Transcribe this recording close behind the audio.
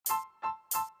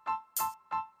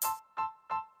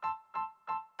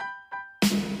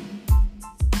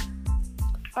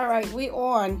All right, we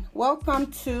on. Welcome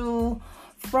to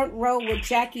Front Row with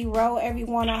Jackie Rowe,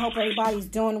 everyone. I hope everybody's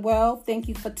doing well. Thank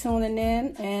you for tuning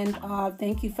in, and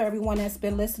thank you for everyone that's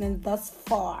been listening thus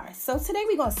far. So today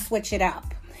we're going to switch it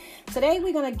up. Today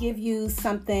we're going to give you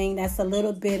something that's a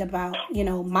little bit about,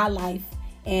 my life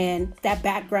and that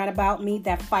background about me,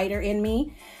 that fighter in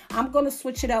me. I'm going to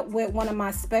switch it up with one of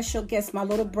my special guests, my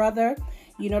little brother.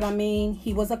 You know what I mean?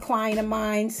 He was a client of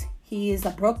mine. He is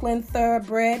a Brooklyn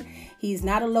thoroughbred. He's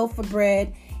not a loaf of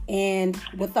bread. And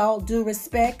with all due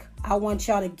respect, I want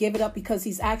y'all to give it up because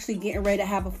he's actually getting ready to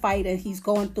have a fight and he's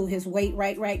going through his weight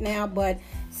right now. But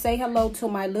say hello to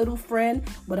my little friend,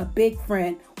 but a big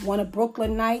friend, one of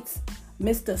Brooklyn Knights,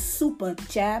 Mr. Super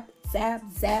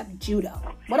ZAB Judo.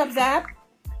 What up, ZAB?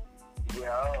 Yo,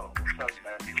 what's up,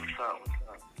 man? What's up?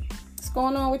 What's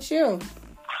going on with you?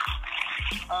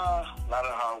 A lot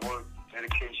of hard work,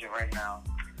 dedication right now.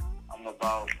 I'm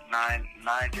about nine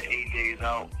to 8 days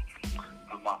out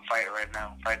of my fight right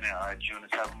now. Fighting June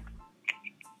 7th.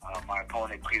 My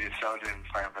opponent, Cletus Selden,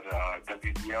 fighting for the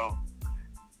WBO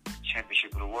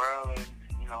Championship of the World.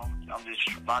 And, I'm just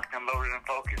locked and loaded and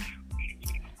focused.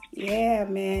 Yeah,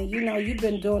 man. You've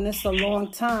been doing this a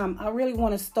long time. I really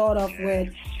want to start off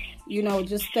with,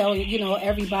 just tell,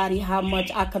 everybody how much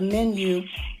I commend you,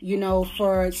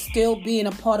 for still being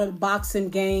a part of the boxing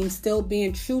game, still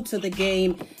being true to the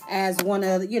game as one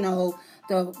of,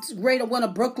 one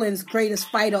of Brooklyn's greatest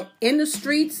fighter in the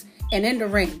streets and in the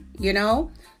ring,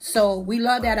 So we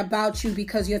love that about you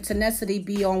because your tenacity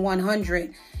be on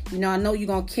 100. I know you're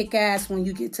going to kick ass when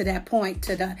you get to that point,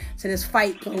 to this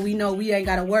fight. But we know we ain't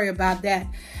got to worry about that.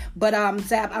 But,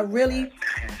 ZAB, I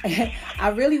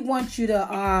really want you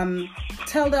to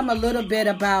tell them a little bit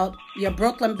about your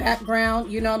Brooklyn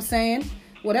background. You know what I'm saying?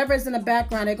 Whatever's in the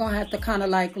background, they're going to have to kind of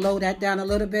like low that down a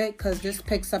little bit because this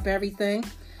picks up everything.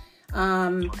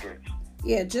 Okay.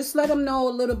 Yeah, just let them know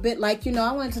a little bit. Like,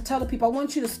 I wanted to tell the people, I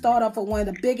want you to start off with one of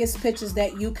the biggest pictures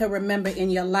that you can remember in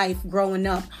your life growing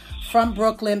up from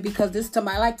Brooklyn, because this time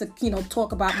I like to,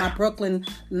 talk about my Brooklyn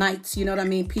Knights, you know what I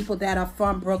mean? People that are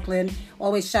from Brooklyn.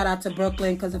 Always shout out to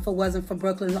Brooklyn, because if it wasn't for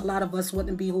Brooklyn, a lot of us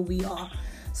wouldn't be who we are.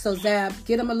 So, ZAB,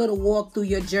 get them a little walk through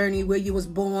your journey, where you was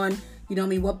born,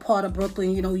 what part of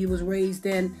Brooklyn, you was raised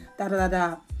in, My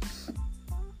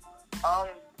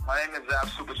name is ZAB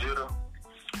Super Judo.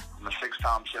 I'm a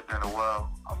 6-time champion in the world.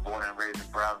 I'm born and raised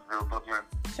in Brownsville, Brooklyn.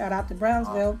 Shout out to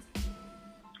Brownsville.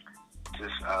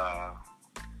 Just up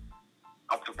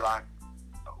the block.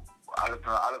 I lived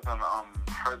on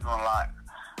Herdsman Lot.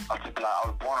 Up the block. I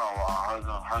was born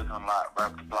on Herdsman Lot,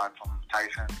 right up the block from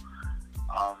Tyson.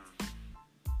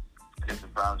 Did the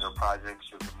Brownsville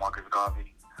Projects with Marcus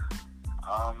Garvey.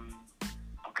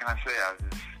 What can I say? I was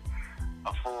just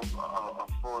a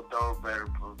full thoroughbred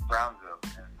of Brownsville.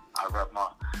 And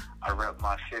I rep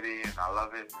my city, and I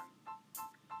love it.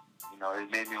 And,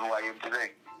 it made me who I am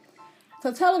today.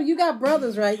 So tell them, you got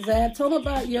brothers, right, ZAB? Tell them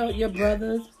about your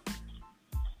brothers.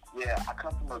 Yeah, I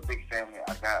come from a big family.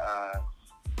 I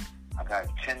got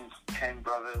 10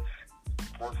 brothers,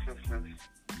 4 sisters.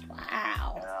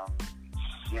 Wow.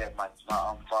 And, my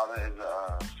father is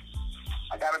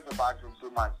I got into boxing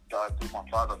through my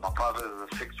father. My father is a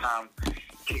 6-time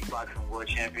kickboxing world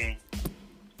champion.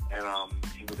 And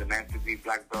he was an Anthony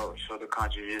black belt, shoulder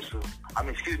jiu-jitsu. A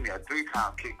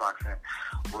 3-time kickboxing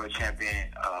world champion,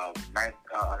 an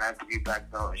Anthony black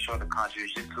belt, and shoulder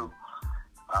jiu-jitsu.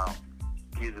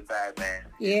 He's a bad man.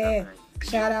 Yeah.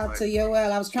 Shout out to Yoel.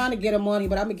 I was trying to get him on here,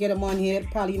 but I'm going to get him on here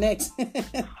probably next.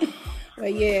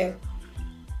 But yeah.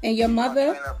 And your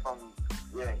mother?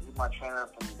 He's my trainer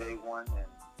from day one, and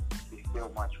he's still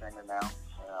my trainer now.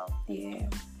 Yeah.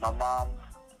 My mom,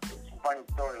 funny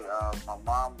story, my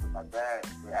mom and my dad,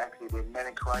 they met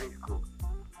in karate school.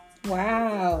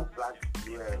 Wow.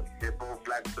 They're both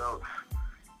black belts.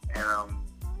 And,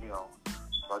 so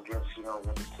I guess, when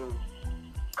the two...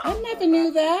 I never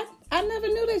knew that. I never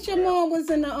knew that your mom was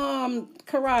in the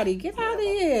karate. Get out of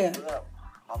here. Yeah.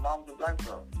 My mom's a black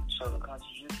belt. So the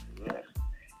jiu-jitsu, yeah.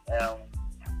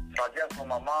 So I guess when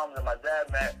my mom and my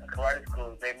dad met in karate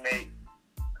school, they made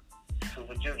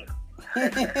Super Junior.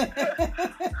 And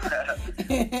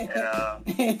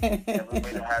we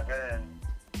made it happen, and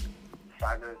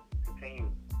saga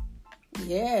continued.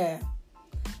 Yeah.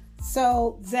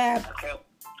 So, ZAB.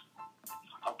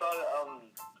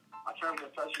 I turned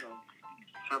professional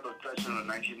in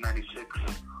 1996.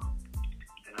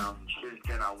 And since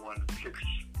then, I won 6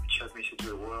 championships of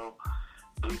the world,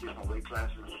 3 different weight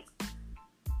classes.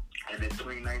 And in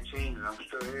 2019, and I'm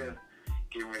still here,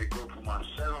 getting ready to go for my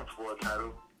 7th world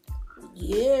title.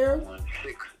 Yeah. On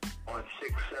 6-7.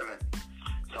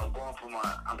 So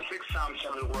I'm 6-time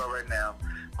champion of the world right now.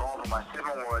 Going for my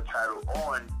 7th world title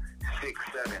on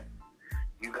 6-7.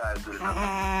 You guys do it.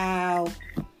 Wow.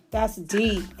 That's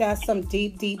deep. That's some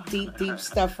deep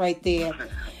stuff right there.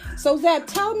 So, Zab,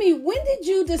 tell me, when did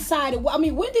you decide,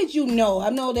 when did you know? I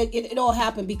know that it all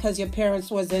happened because your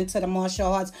parents was into the martial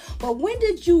arts, but when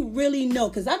did you really know?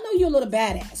 Because I know you're a little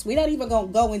badass. We're not even going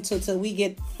to go into till we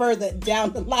get further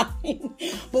down the line.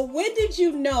 But when did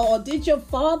you know, or did your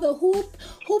father, who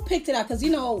picked it out? Because,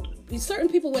 certain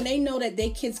people, when they know that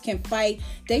their kids can fight,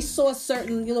 they saw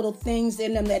certain little things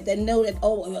in them that they know that,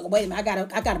 oh, wait a minute,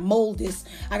 I gotta mold this.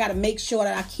 I gotta make sure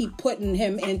that I keep putting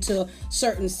him into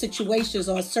certain situations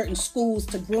or certain schools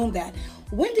to groom that.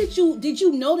 When did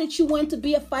you know that you wanted to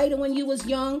be a fighter when you was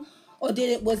young, or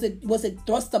was it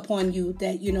thrust upon you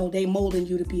that they molding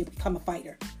you to become a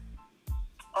fighter?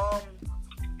 I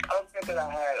don't think that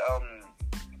I had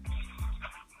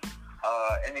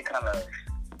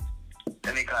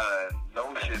any kind of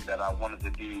notion that I wanted to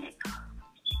be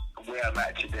where I'm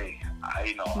at today.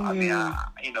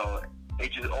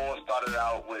 It just all started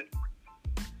out with,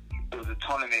 it was a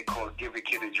tournament called Give a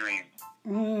Kid a Dream.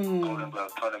 Golden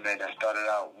Glove tournament that started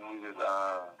out when we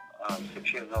was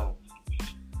 6 years old.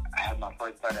 I had my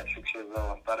first fight at 6 years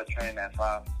old. I started training at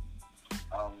 5.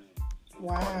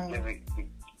 Wow.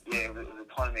 It was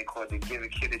a tournament called the Give a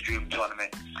Kid a Dream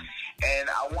tournament. And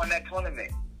I won that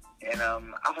tournament. And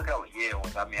I forgot what year it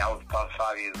was. I was about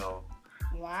 5 years old.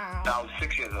 Wow. No, I was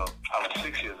 6 years old.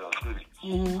 Excuse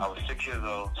me. I was 6 years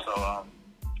old. So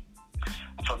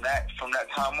from that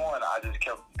time on, I just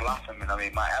kept blossoming.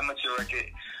 My amateur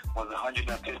record was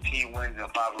 115 wins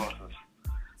and 5 losses.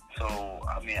 So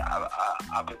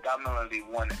I predominantly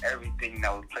won everything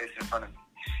that was placed in front of me.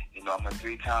 I'm a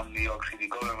 3-time New York City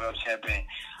Golden Glove champion.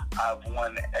 I've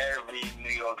won every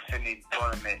New York City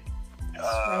tournament.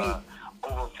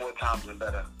 Over 4 times and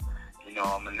better.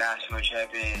 I'm a national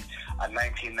champion, a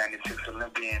 1996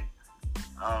 Olympian.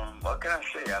 What can I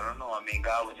say? I don't know.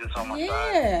 God was just on my side.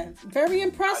 Yeah, very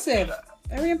impressive.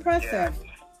 Very impressive.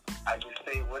 Yeah, I just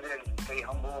stay with it and stay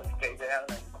humble and stay down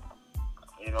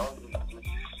and, just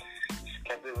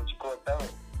kept it what you call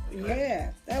it.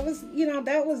 Yeah,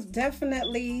 that was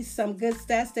definitely some good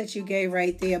stats that you gave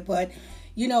right there. But,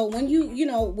 when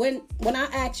I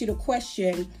asked you the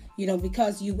question,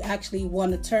 because you actually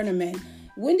won a tournament,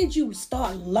 when did you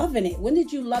start loving it? When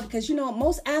did you love it? Because,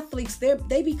 most athletes,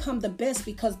 they become the best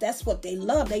because that's what they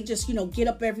love. They just, get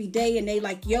up every day and they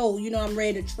like, yo, I'm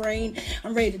ready to train.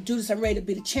 I'm ready to do this. I'm ready to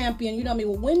be the champion.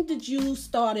 Well, when did you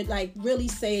started really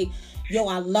say, yo,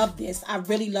 I love this. I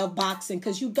really love boxing,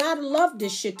 because you gotta love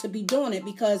this shit to be doing it,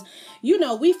 because,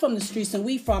 we from the streets and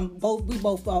we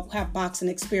both have boxing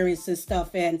experience and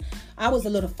stuff. And I was a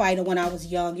little fighter when I was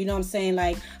young. You know what I'm saying?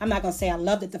 I'm not gonna say I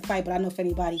loved it to fight, but I know if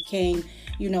anybody came,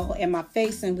 in my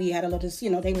face and we had a little,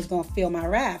 they was gonna feel my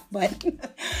wrath. But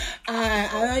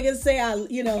I'm not gonna say I,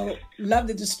 loved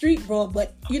it, the street brawl.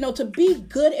 But, to be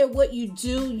good at what you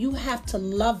do, you have to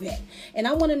love it. And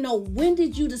I want to know, when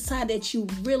did you decide that you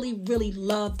really, really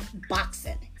loved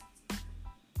boxing?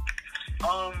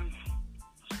 I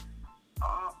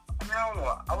don't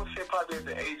know. I would say probably at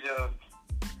the age of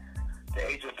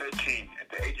 15. At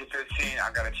the age of 15,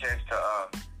 I got a chance to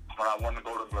when I won the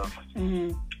Golden Glove.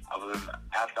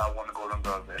 After I won the Golden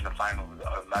Glove in the finals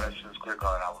of Madison Square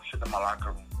Garden, I was sitting in my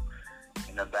locker room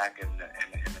in the back, and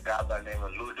the guy by the name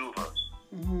of Lou Duva.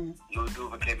 Lou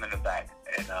Duva came in the back,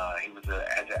 and he was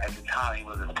at the time he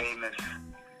was a famous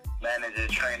manager,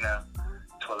 trainer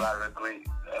to a lot of the great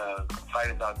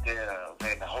fighters out there.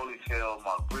 Van Holyfield,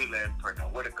 Mark Breland,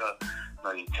 Brendan Whitaker,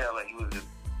 Murray Taylor. He was a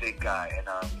big guy, and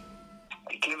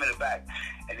he came in the back,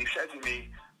 and he said to me,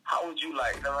 "How would you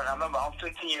like?" I remember I'm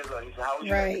 15 years old. He said, "How would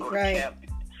you like to go to camp?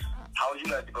 How would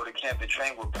you like to go to camp and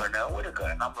train with Pernell Whitaker?"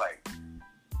 And I'm like,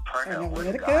 Pernell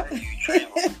Whitaker? How did you train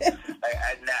with him?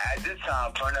 At this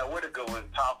time, Pernell Whitaker was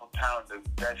pound for pound the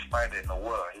best fighter in the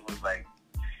world. He was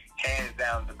hands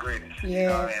down the greatest.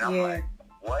 Yeah, And I'm like,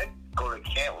 what? Go to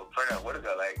camp with Pernell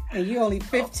Whitaker? And you're only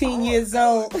 15 years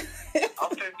old. I'm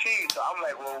 15, so I'm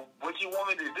like, well, what you want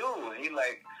me to do? He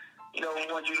like, we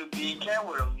want you to be in camp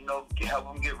with him, help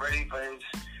him get ready for his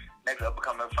next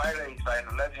up-and-coming fighter. He's fighting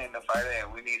a left-handed fighter,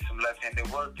 and we need some left-handed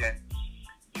work. And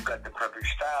you got the perfect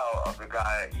style of the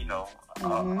guy,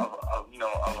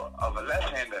 of a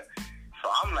left-hander. So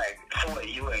I'm like, so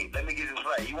wait, let me get this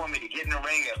right. You want me to get in the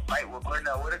ring and fight with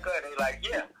Pernell Whitaker? They like,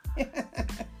 yeah.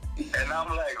 And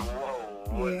I'm like,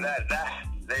 whoa,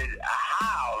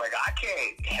 how? I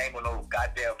can't hang with no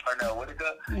goddamn Pernell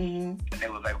Whitaker. And they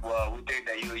was like, well, we think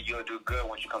that you'll do good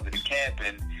once you come to the camp,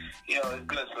 and it's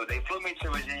good. So they flew me to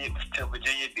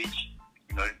Virginia Beach,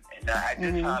 You know, and at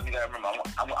this time, you gotta remember,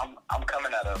 I'm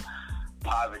coming out of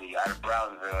poverty, out of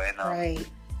Brownsville, and right.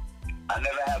 I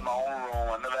never had my own room.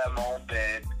 I never had my own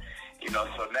bed. You know,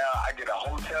 so now I get a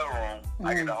hotel room.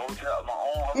 I get my own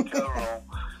hotel room,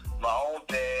 my own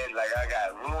bed. Like, I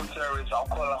got room service. I'm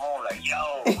calling home like,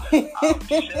 yo, I'm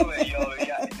chilling, yo.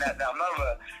 Yeah. Now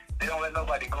remember, they don't let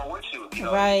nobody go with you. You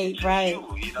know, right. You know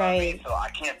what I mean? So I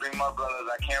can't bring my brothers.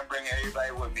 I can't bring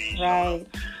everybody with me. Right.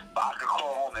 But I could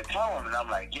call home and tell them, and I'm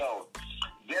like, yo.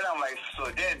 Then I'm like,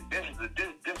 so then this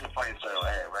is a funny story I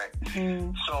had, right?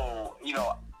 So, you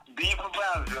know, being from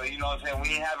Brownsville, you know what I'm saying, we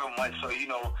ain't having much, so, you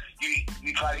know,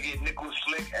 you try to get nickel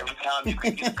slick every time you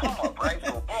can get a come up, right?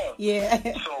 So, boom. Yeah.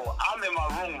 So, I'm in my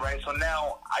room, right? So,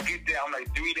 now, I get there, I'm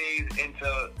like 3 days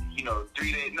into, you know,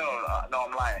 3 days, no,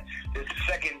 I'm lying. This is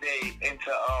the second day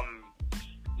into,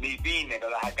 me being there,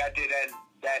 because I got there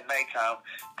that nighttime.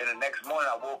 Then the next morning,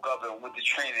 I woke up and went to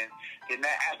training. Then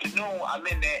that afternoon, I'm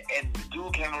in there, and the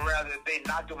dude came around and they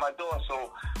knocked on my door,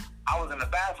 so I was in the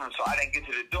bathroom, so I didn't get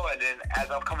to the door. And then as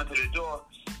I'm coming to the door,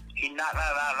 he knocked,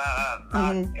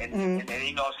 and then,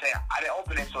 you know what I'm saying, I didn't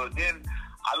open it. So then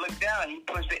I looked down, he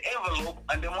pushed the envelope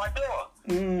under my door.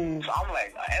 So I'm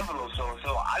like, an envelope. So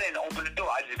I didn't open the door.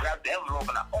 I just grabbed the envelope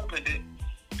and I opened it,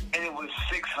 and it was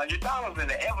 $600 in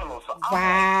the envelope. So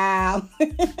wow.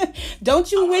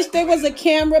 Don't you wish there was a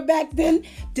camera back then?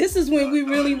 This is when we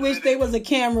really wish there was a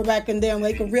camera back in there and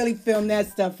they could really film that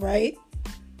stuff, right?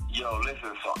 Yo,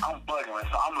 listen, so I'm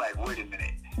bugging, so I'm like, wait a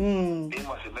minute. They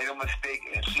must have made a mistake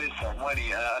and slid some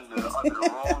money under the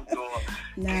wrong door,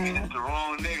 thinking it's the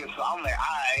wrong nigga. So I'm like,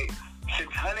 all right,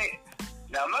 600.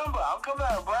 Now remember, I'm coming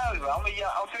out of Brownsville.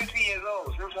 I'm 15 years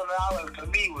old. $600 to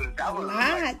me was a lot.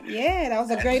 Like, yeah, that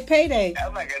was a great payday. That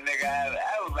was like a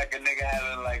nigga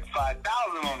having like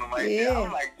 5,000 on him. Like, yeah.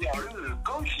 I'm like, yo, this is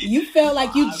Gucci. You felt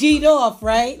like you G'd off,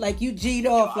 right? Like you G'd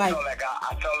off, I felt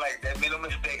like they made a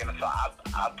mistake, and so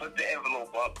I put the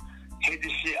envelope up, hid the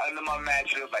shit under my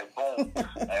mattress, like boom.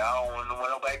 Like, I don't want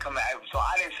nobody coming at me. So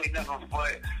I didn't say nothing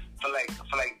for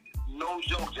like no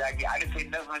joke, Jackie. I didn't say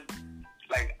nothing.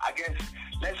 Like, I guess,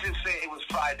 let's just say it was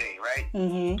Friday, right?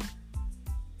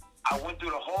 I went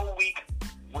through the whole week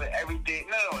with everything.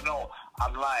 No,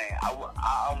 I'm lying.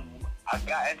 I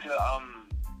got into,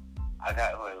 I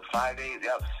got, 5 days,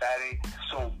 Saturday.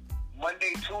 So,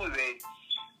 Monday, Tuesday,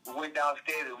 we went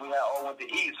downstairs and we all went to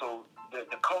eat. So,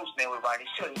 the coach name was Ronnie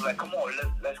Shell. He was like, come on,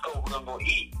 let's go. We're going to go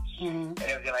eat. And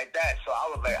everything like that. So,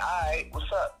 I was like, all right, what's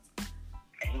up?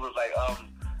 And he was like,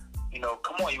 you know,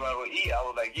 come on, you want to go eat? I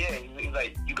was like, yeah. He was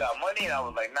like, you got money? And I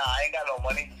was like, nah, I ain't got no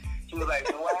money. He was like,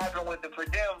 so what happened with the per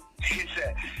diem? He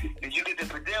said, did you get the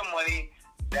per diem money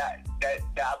that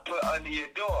I put under your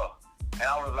door? And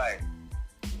I was like,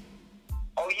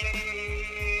 oh,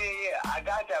 yeah, I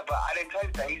got that, but I didn't tell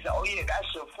you that. He said, oh, yeah,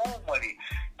 that's your food money.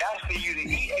 That's for you to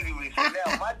eat every week. So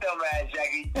now, my dumb ass,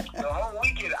 Jackie, the whole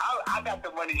weekend, I got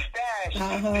the money stashed,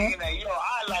 thinking that, yo,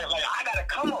 I got to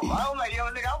come up. I'm like, yo,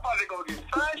 nigga, I'm about to go get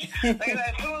fresh. Nigga,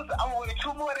 as soon as I'm waiting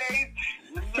 2 more days,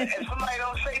 if somebody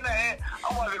don't say nothing,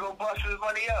 I'm about to go bust this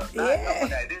money up. Yeah. I know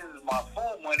that this is my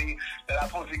food money that I'm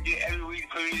supposed to get every week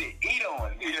for me to eat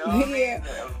on. You know what I mean?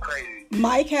 That was crazy.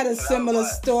 Mike had a similar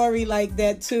story like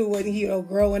that too when he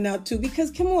growing up too. Because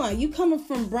come on, you coming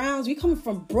from Browns, you coming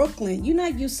from Brooklyn. You're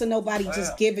not used to nobody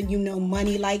just giving you no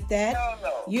money like that. No.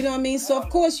 You know what I mean? So of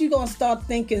course you're gonna start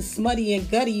thinking smutty and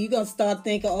gutty. You're gonna start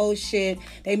thinking, oh shit,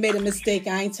 they made a mistake.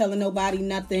 I ain't telling nobody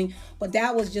nothing. But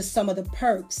that was just some of the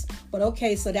perks. But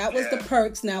okay, so that was the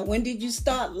perks. Now, when did you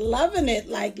start loving it?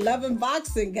 Like loving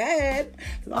boxing? Go ahead.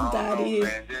 I'm dying to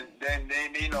hear. Then,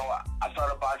 you know, I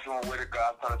started boxing with Whitaker.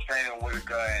 I started training with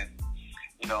Whitaker, and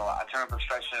you know, I turned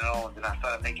professional. And then I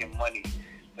started making money.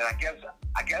 Then I guess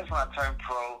when I turned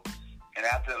pro, and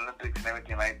after the Olympics and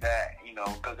everything like that, you know,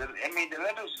 because the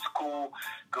Olympics was cool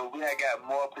because we had got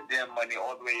more per diem money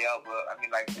all the way up. But I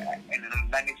mean, like in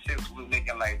 '96, we were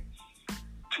making like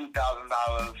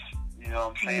 $2,000, you know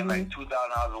what I'm saying, like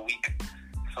 $2,000 a week.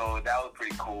 So that was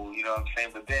pretty cool, you know what I'm saying?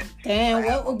 But then...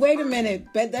 Damn, wait a minute.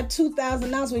 But that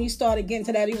 $2,000 when you started getting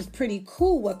to that, it was pretty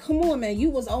cool. Well, come on, man. You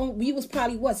was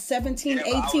probably, what, 17,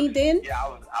 18 then? Yeah, I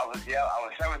was 17.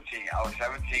 I was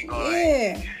 17 going.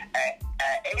 Yeah. At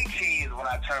 18 is when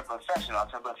I turned professional. I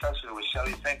turned professional with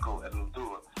Shelly Finkel and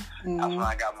Ladura. That's when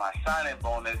I got my signing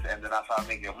bonus, and then I started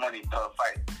making money per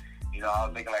fight. You know, I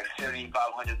was making like $7,500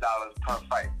 per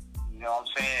fight. You know what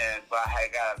I'm saying? But I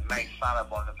had got a nice sign-up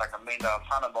bonus, like $1 million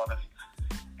sign-up bonus,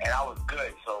 and I was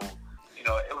good. So, you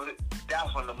know,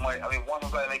 that's when the money. I mean, once I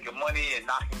started making money and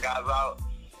knocking guys out,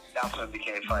 that's when it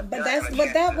became fun. But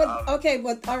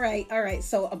all right.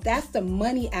 So that's the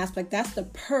money aspect. That's the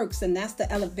perks, and that's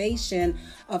the elevation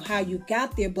of how you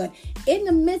got there. But in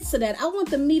the midst of that, I want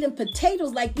the meat and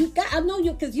potatoes. Like I know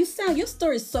you, because your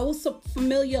story is so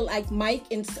familiar, like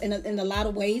Mike, in a lot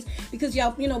of ways. Because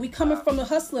y'all, we coming from the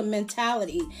hustler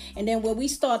mentality, and then when we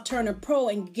start turning pro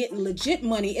and getting legit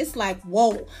money, it's like,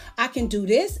 whoa, I can do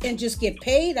this and just get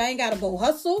paid. I ain't gotta go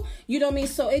hustle. You know what I mean?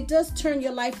 So it does turn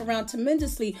your life around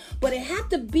tremendously. But it had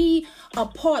to be a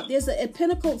part. There's a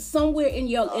pinnacle somewhere in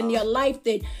your life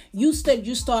that you said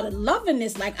you started loving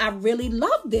this. Like, I really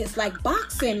love this. Like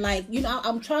boxing. Like,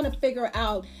 I'm trying to figure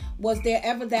out, was there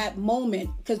ever that moment?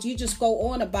 Because you just go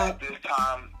on about. At this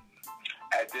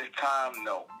time,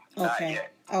 no. Not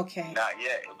yet. Okay. Not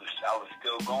yet. I was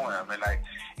still going. I mean, like,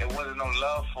 it wasn't no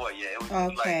love for it yet. It was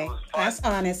just like, it was fun. That's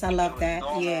honest. I love that.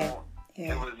 Normal. Yeah.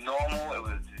 It was normal. It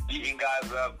was beating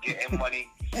guys up, getting money.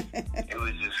 It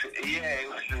was just,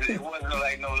 it wasn't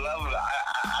like no love.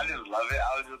 I just love it.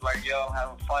 I was just like, yo, I'm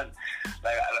having fun.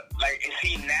 Like it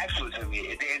seemed natural to me.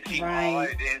 It didn't seem hard.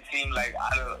 It didn't seem like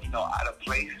out of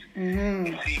place. Mm-hmm.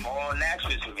 It seemed all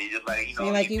natural to me. Just like,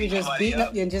 like you were just beating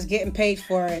up and just getting paid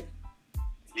for it.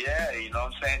 Yeah, you know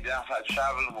what I'm saying? Then I started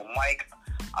traveling with Mike.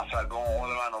 I started going all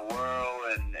around the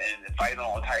world and fighting on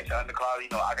all types of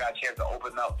undercards. I got a chance to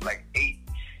open up like 8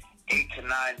 to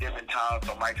 9 different times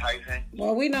for Mike Tyson.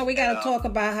 Well, we know we got to talk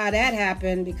about how that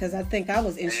happened, because I think I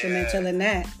was instrumental in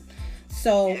that.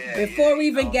 So before we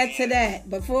even get to that,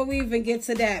 but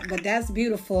that's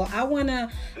beautiful. I'm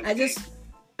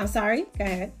sorry, go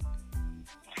ahead.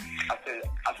 I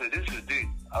said this is deep.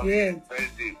 Very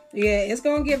deep. Yeah, it's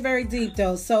gonna get very deep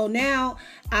though. So now,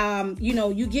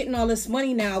 you getting all this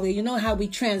money now. You know how we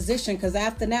transition, because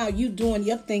after now you doing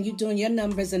your thing, you doing your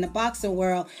numbers in the boxing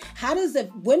world.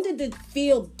 When did it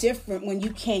feel different when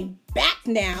you came back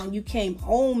now? You came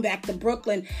home back to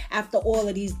Brooklyn after all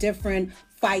of these different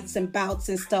fights and bouts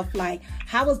and stuff. Like,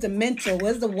 how was the mental?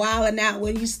 Where's the wilding out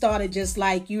when you started just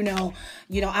like, I'm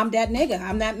that nigga,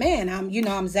 I'm that man,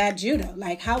 I'm ZAB Judah.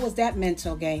 Like, how was that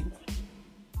mental game?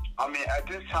 I mean, at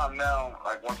this time now,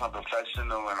 like, once I'm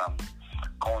professional and I'm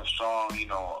going strong,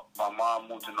 my mom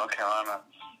moved to North Carolina.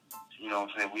 You know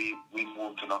what I'm saying? We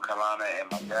moved to North Carolina,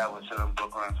 and my dad was still in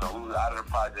Brooklyn, so we was out of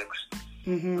the projects, out of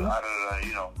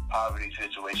the, poverty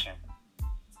situation.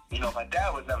 My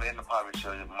dad was never in the poverty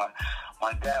situation.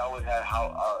 My dad always had a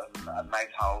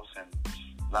nice house and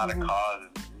a lot of cars,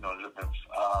 and, living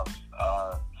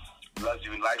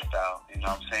luxury lifestyle, you know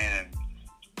what I'm saying?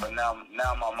 But now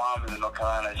my mom is in North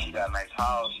Carolina. She got a nice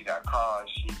house. She got cars.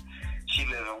 She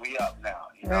living we up now.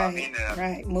 You know what I mean? And,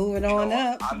 right. Moving on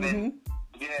up. I mean,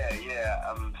 so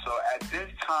at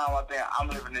this time, I think I'm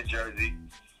living in Jersey.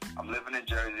 I'm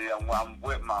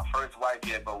with my first wife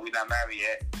yet, but we're not married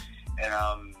yet.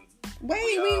 And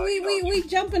we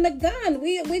jumping the gun.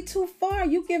 We too far.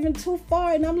 You giving too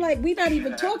far, and I'm like, we not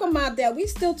even talking about that. We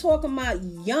still talking about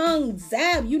young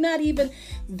ZAB. You not even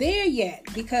there yet,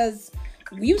 because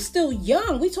you still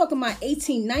young. We talking about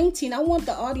 18, 19. I want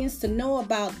the audience to know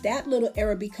about that little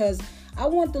era, because I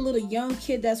want the little young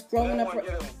kid that's growing up.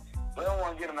 We don't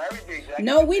want to give them everything.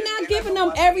 No, we're not giving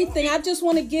them everything. I just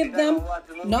want to give them.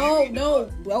 No.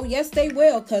 Oh, yes, they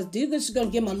will, because they're just going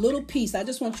to give them a little piece. I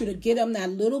just want you to give them that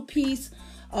little piece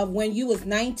of when you was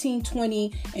 19,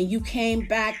 20, and you came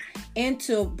back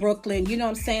into Brooklyn. You know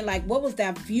what I'm saying? Like, what was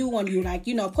that view on you? Like,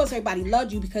 of course, everybody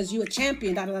loved you because you a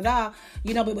champion, but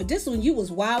this is when you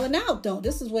was wilding out, though.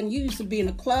 This is when you used to be in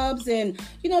the clubs and,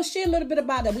 share a little bit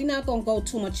about that. We're not going to go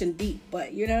too much in deep,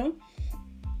 but, Hold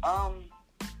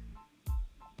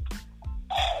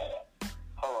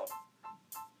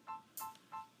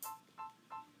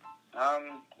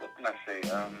on. What can I say?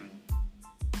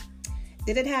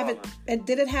 Did it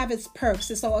have its perks?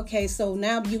 So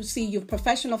now you see your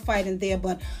professional fighting there,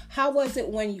 but how was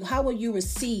it how were you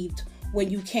received when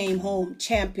you came home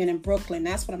champion in Brooklyn?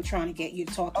 That's what I'm trying to get you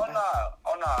to talk about.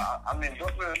 Oh no. I mean,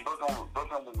 Brooklyn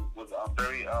was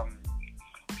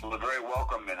very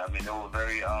welcoming. I mean, they were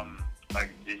very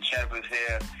like the champions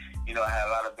here. I had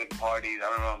a lot of big parties. I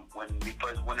remember when we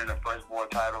first won in the first world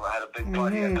title, I had a big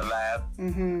party at the Lab.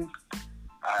 Mm-hmm.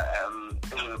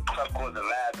 It was a club called the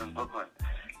Lab in Brooklyn.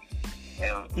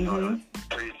 And, it was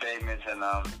pretty famous. And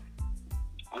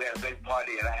we had a big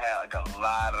party, and I had like a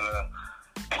lot of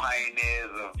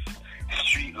pioneers of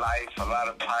street life, a lot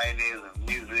of pioneers of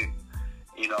music.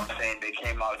 You know what I'm saying? They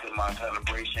came out to my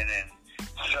celebration and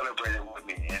celebrated with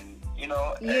me. And,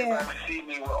 everybody see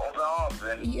me with open arms.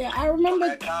 And I remember.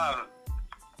 That time,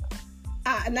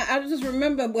 I just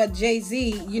remember what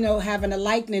Jay-Z, having a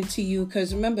likeness to you,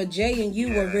 because remember Jay and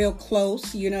you were real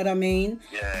close, you know what I mean?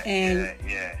 Yeah,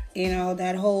 and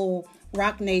that whole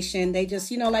Rock Nation, they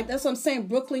just, like, that's what I'm saying,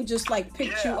 Brooklyn just like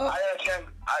picked you up.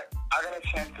 I got a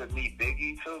chance to meet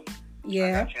Biggie too. Yeah.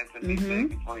 I got a chance to meet Biggie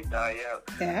before he died out.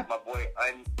 Yeah.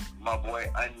 My boy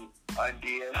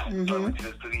Undias went to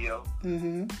the studio, to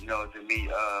meet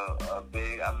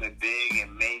Big. I met Big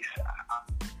and Mace.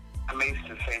 I Mace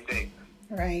the same day.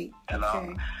 Right. And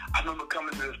I remember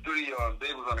coming to the studio and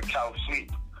Big was on the couch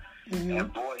sleep.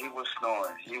 And boy, he was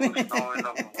snoring. He was snoring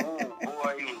up a room.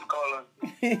 Boy, he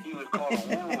was calling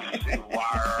wolves.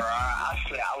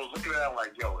 I was looking at him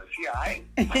like, yo, is he alright?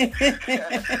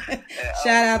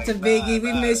 Shout out to Biggie.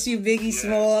 We miss you, Biggie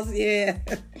Smalls. Yeah.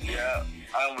 Yeah.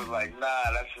 I was like, nah,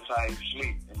 that's just how he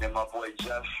sleep. And then my boy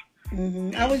Jeff.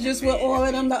 I was just with all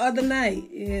of them the other night.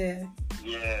 Yeah.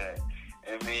 Yeah.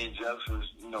 And me and Jeff was,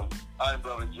 my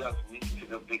brother Jeff, we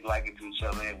took a big liking to each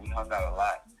other and we hung out a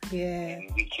lot. Yeah.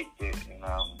 And we kicked it. And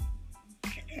I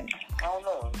don't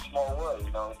know, it's a small world,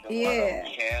 Yeah.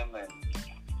 Kim and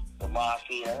the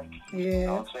Mafia. Yeah. You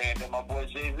know what I'm saying? Then my boy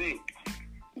Jay-Z.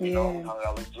 We hung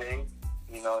out with Jay.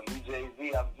 He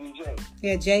Jay-Z, I'm DJ.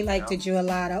 Yeah, Jay liked you a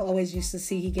lot. I always used to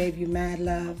see he gave you mad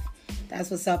love.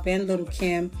 That's what's up. And Little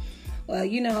Kim.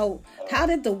 Well, how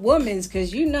did the women's,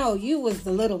 because you was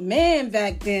the little man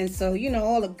back then, so,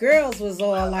 all the girls was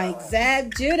all like,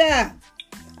 ZAB Judah.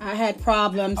 I had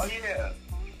problems. Oh,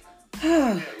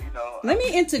 yeah. Let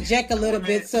me interject a little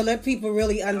bit so let people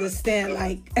really understand,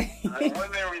 like... the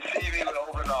women receive me with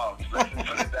open arms. Let's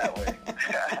put it that way.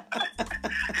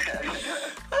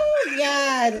 Oh,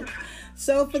 God.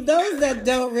 So, for those that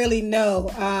don't really know,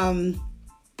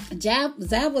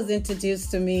 ZAB was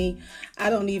introduced to me. I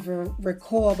don't even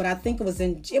recall, but I think it was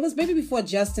maybe before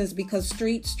Justin's, because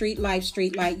street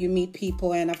light, you meet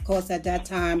people. And of course, at that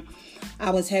time, I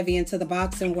was heavy into the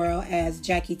boxing world as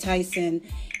Jackie Tyson.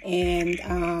 And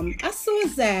I saw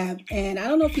ZAB, and I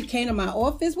don't know if he came to my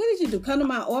office. What did you do? Come to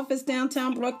my office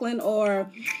downtown Brooklyn, or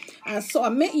I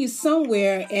met you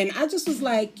somewhere, and I just was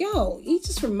like, yo, he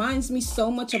just reminds me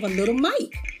so much of a little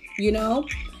Mike,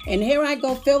 And here I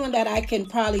go feeling that I can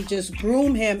probably just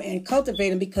groom him and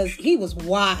cultivate him, because he was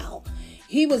wild.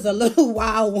 He was a little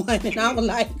wild one, and I was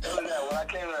like... When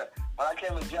I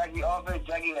came to Jackie's office,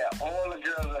 Jackie had all the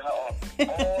girls in her office.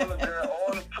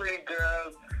 All the pretty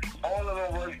girls. All of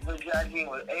them worked for Jackie,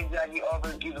 was in Jackie's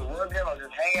office, either working or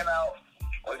just hanging out,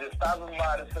 or just stopping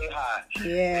by to say hi.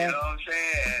 Yeah. You know what I'm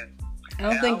saying? I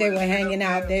don't think they were hanging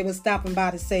out. They were stopping by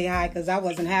to say hi, because I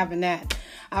wasn't having that.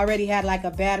 I already had like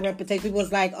a bad reputation. People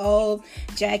was like, oh,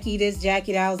 Jackie this,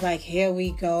 Jackie that. I was like, here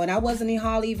we go. And I wasn't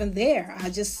hardly even there.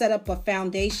 I just set up a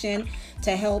foundation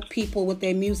to help people with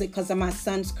their music because of my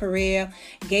son's career.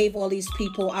 Gave all these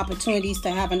people opportunities to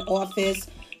have an office,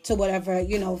 to whatever,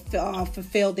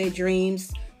 fulfill their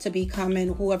dreams, to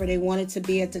becoming whoever they wanted to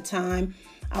be at the time.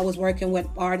 I was working with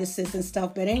artists and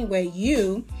stuff. But anyway,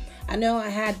 I know I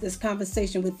had this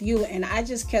conversation with you, and I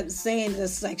just kept saying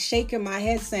this, like shaking my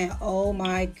head saying, oh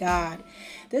my God,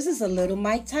 this is a little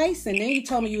Mike Tyson. Then you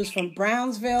told me you was from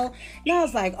Brownsville, and I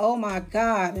was like, oh my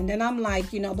God. And then I'm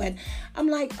like, but I'm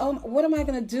like, oh, what am I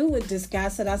going to do with this guy? I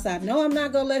said, no, I'm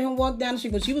not going to let him walk down the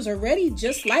street. But you was already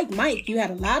just like Mike. You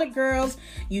had a lot of girls.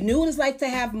 You knew what it's like to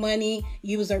have money.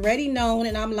 You was already known.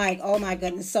 And I'm like, oh my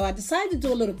goodness. So I decided to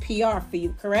do a little PR for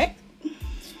you, correct?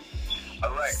 All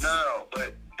right. No,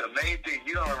 but the main thing,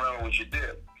 you don't remember what you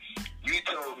did. You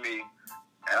told me,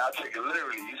 and I'll take it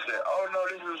literally, you said, oh no,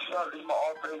 this is my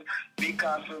office, mi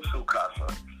casa, su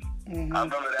casa. I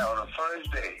remember that on the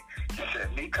first day. You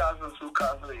said, mi casa, su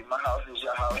casa, my house is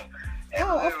your house. And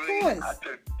of course.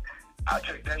 I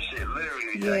took that shit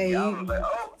literally. Yeah, I was like,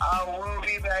 oh, I will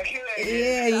be back here.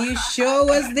 Yeah, you sure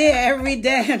was there every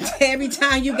day. Every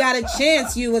time you got a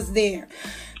chance, you was there.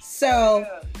 So...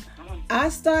 I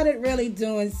started really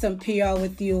doing some PR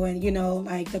with you, and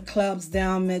like the clubs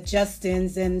down at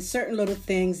Justin's and certain little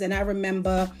things. And I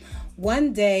remember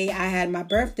one day I had my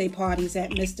birthday parties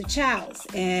at Mr. Child's,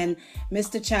 and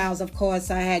Mr. Child's, of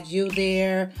course, I had you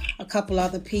there, a couple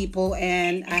other people,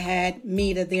 and I had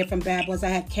Mita there from Bad Boys. I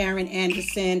had Karen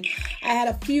Anderson. I had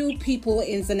a few people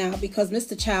ins and out because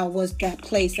Mr. Child was that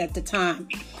place at the time.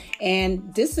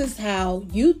 And this is how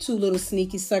you two little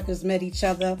sneaky suckers met each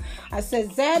other. I said,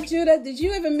 ZAB Judah, did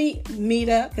you ever meet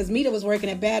Mita? Because Mita was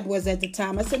working at Bad Boys at the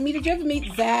time. I said, Mita, did you ever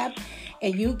meet ZAB?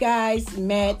 And you guys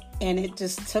met, and it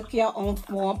just took your own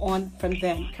form on from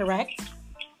then, correct?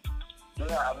 Yeah,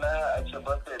 I met her at your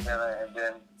birthday dinner, and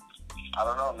then, I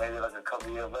don't know, maybe like a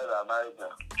couple years later, I married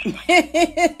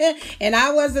her. And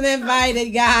I wasn't invited,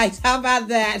 guys. How about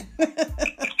that?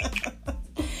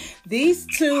 These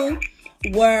two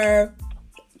were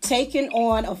taking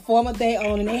on a form of their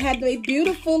own, and they had a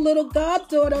beautiful little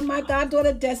goddaughter, my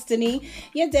goddaughter Destiny.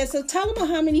 Yeah, Dad. So tell them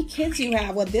how many kids you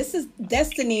have. Well, this is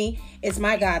Destiny. Is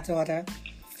my goddaughter,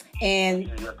 and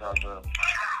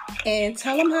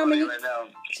tell them how many.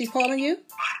 She's calling you.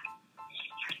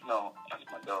 No, that's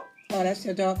my dog. Oh, that's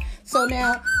your dog. So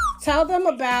now, tell them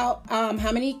about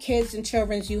how many kids and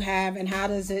children you have, and how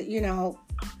does it,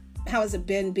 how has it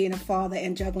been being a father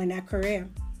and juggling that career?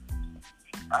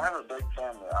 I have a big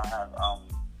family. I have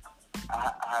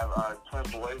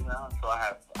twin boys now, so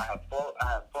I have four.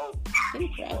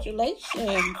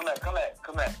 Congratulations!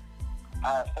 Come here.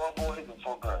 I have 4 boys and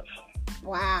 4 girls.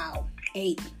 Wow,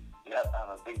 8. Yep, I have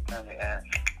a big family, and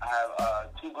I have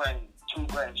two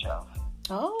grandchildren.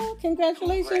 Oh,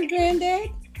 congratulations, Granddad!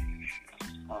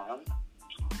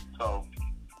 So,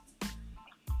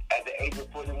 at the age of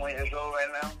 41 years old right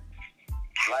now,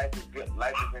 life is good.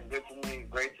 Life has been good to me,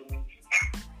 great to me.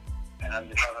 And I'm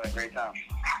just having a great time.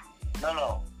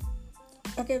 No.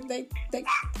 Okay, they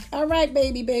all right,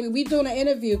 baby. We doing an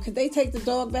interview. Could they take the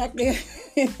dog back there?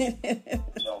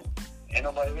 No, ain't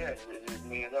nobody here. It's just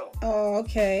me and them. Oh,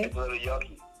 okay. It's a little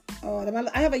Yorkie. Oh,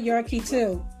 I have a Yorkie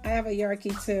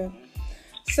too.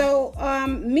 So,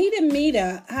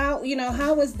 Mita,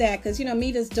 how was that? Because,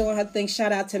 Mita's doing her thing.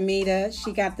 Shout out to Mita.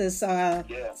 She got this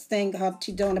thing,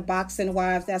 she's doing the Boxing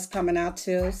Wives. That's coming out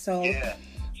too. So,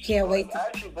 can't wait.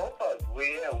 Actually, both of us.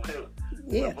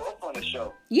 We're both on the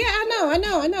show. Yeah,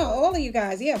 I know. All of you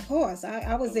guys. Yeah, of course.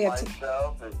 I was there too.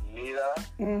 Myself, it's Mita.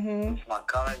 Mm-hmm. It's my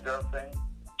current girlfriend,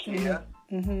 Kia.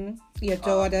 Mm-hmm. Your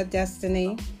daughter,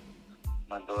 Destiny.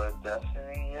 My daughter,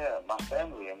 Destiny. Yeah, my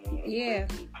family. Yeah.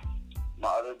 My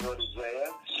other daughter,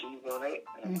 Jaya. She's on it.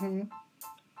 Mm-hmm.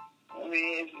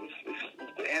 It's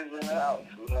the ins and outs.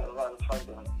 We had a lot of fun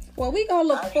doing it. Well, we're going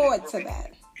to look forward to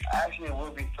that. Actually,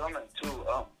 we'll be filming too.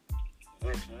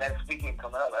 This next weekend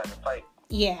coming up at the fight.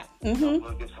 Yeah. Mm-hmm. So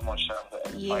we'll get some more shots at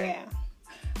the fight.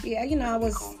 Yeah.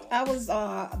 I was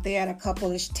there at a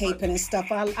couple of taping and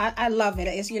stuff. I love it.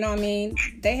 It's what I mean.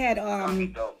 They had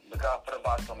Look out for the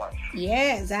boxing wife.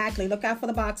 Yeah, exactly. Look out for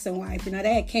the boxing wife.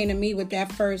 They had came to me with that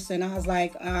first, and I was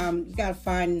like, you gotta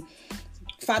find.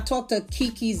 If I talk to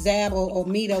Kiki, ZAB, or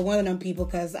Mita, one of them people,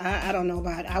 because I don't know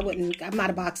about it. I'm not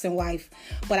a boxing wife.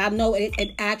 But I know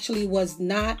it actually was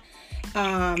not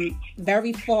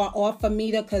very far off of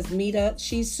Mita, because Mita,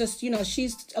 she's just,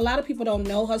 she's, a lot of people don't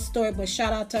know her story, but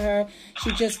shout out to her.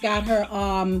 She just got her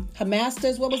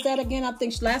master's. What was that again? I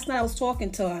think last night I was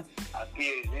talking to her. A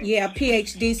PhD. Yeah, a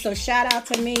PhD. So shout out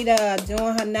to Mita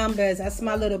doing her numbers. That's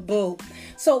my little boo.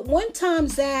 So one time,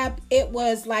 ZAB, it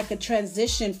was like a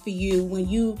transition for you when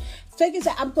you figured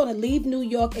that I'm going to leave New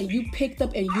York, and you picked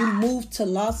up and you moved to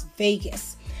Las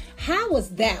Vegas. How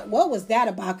was that? What was that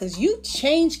about? Because you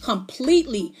changed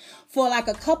completely. For like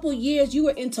a couple years, you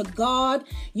were into God.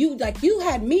 You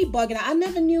had me bugging. I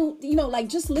never knew,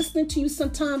 just listening to you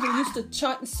sometimes, and used to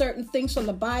chart certain things from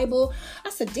the Bible.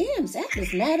 I said, damn, ZAB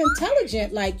is mad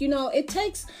intelligent. It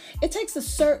takes a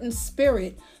certain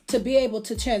spirit to be able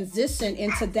to transition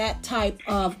into that type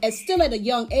of, and still at a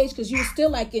young age, because you were still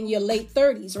like in your late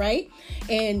 30s, right?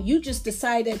 And you just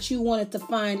decided that you wanted to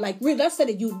find, let's say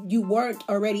that you weren't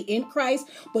already in Christ,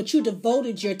 but you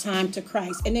devoted your time to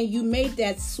Christ. And then you made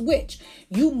that switch.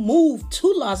 You moved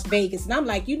to Las Vegas. And I'm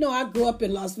like, I grew up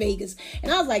in Las Vegas.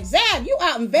 And I was like, ZAB, you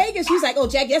out in Vegas? She's like, oh,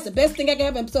 Jackie, that's the best thing I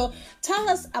can have. So tell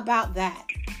us about that.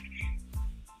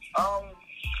 I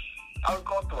was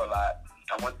going through a lot.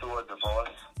 I went through a divorce.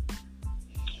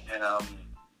 And I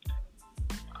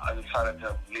decided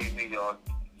to leave New York,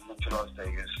 move to Las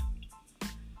Vegas.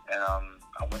 And I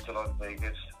went to Las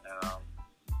Vegas, and I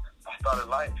started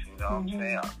life, what I'm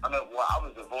saying? I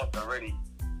was divorced already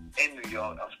in New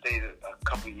York. I stayed a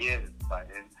couple years by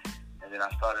then. And then I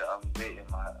started dating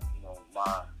my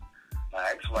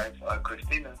ex-wife,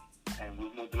 Christina, and we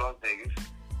moved to Las Vegas.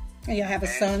 And you have a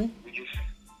son? And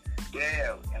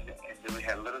then we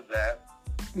had little ZAB.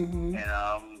 Mm-hmm.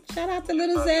 And shout out to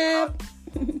little ZAB.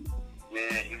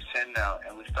 Yeah, he's 10 now,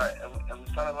 and we started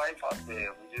life out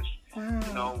there. We just,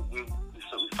 we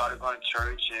started going to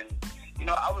church, and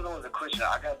I was always a Christian.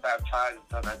 I got baptized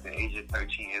until at the age of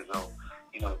 13 years old.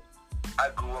 I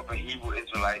grew up a Hebrew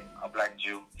Israelite, a black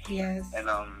Jew. Yes. And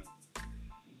I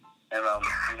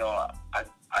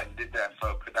did that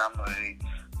for predominantly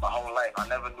my whole life. I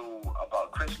never knew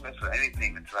about Christmas or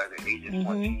anything until like the age of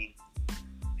 14.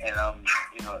 And that's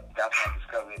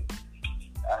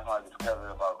when I discovered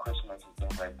about Christmas and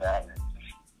things like that. And,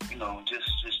 just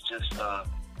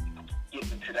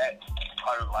getting into that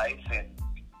part of life, and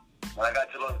when I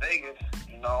got to Las Vegas,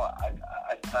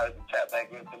 I decided to tap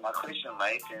back into my Christian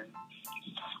life, and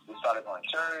we started going to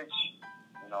church.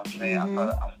 You know what I'm saying?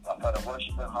 I started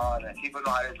worshiping hard, and people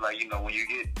know how it's like.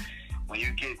 When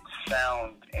you get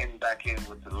sound back in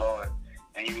with the Lord,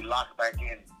 and you lock back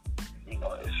in,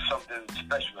 it's something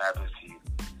special happens to you.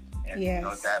 And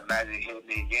that magic hit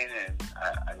me again, and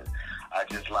I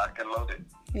just locked and loaded.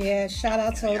 Yeah, shout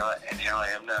out to... And here I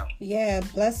am now. Yeah,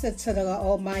 blessed to the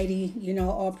Almighty.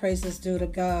 All praises due to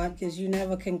God, because you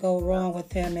never can go wrong with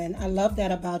Him. And I love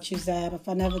that about you, Zab. If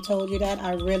I never told you that,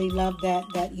 I really love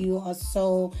that you are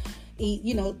so...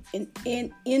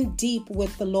 in deep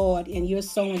with the Lord, and you're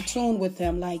so in tune with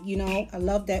Him. I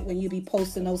love that when you be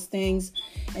posting those things,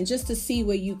 and just to see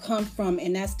where you come from.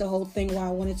 And that's the whole thing why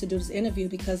I wanted to do this interview,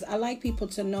 because I like people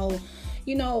to know,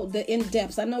 the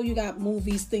in-depths. I know you got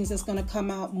movies, things that's going to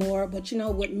come out more, but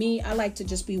with me, I like to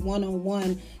just be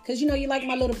one-on-one, because you're like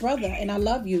my little brother, and I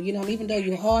love you, even though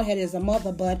you're hard-headed as a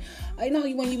mother. But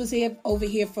when you was over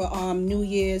here for New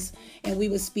Year's, and we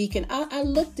were speaking, I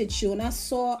looked at you, and I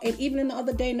saw, and even the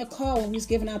other day in the car when we was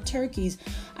giving out turkeys,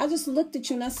 I just looked at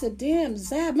you and I said, damn,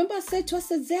 Zab. Remember I said to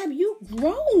you, Zab, you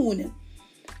grown.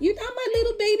 You're not my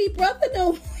little baby brother,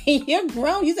 no. You're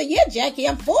grown. You said, yeah, Jackie,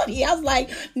 I'm 40. I was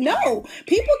like, no.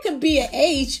 People can be an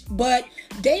age, but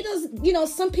they don't,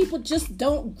 some people just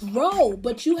don't grow.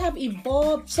 But you have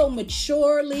evolved so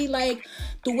maturely, like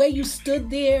the way you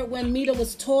stood there when Mita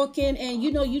was talking, and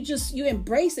you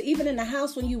embrace it. Even in the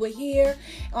house when you were here,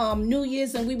 New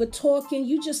Year's, and we were talking,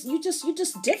 you just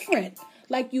different.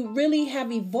 Like you really have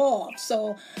evolved.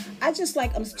 So I'm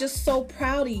just so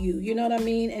proud of you. You know what I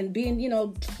mean? And being,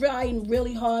 trying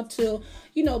really hard to,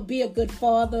 be a good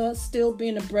father, still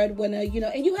being a breadwinner,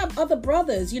 and you have other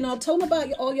brothers, tell them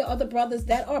about all your other brothers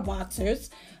that are boxers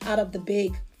out of the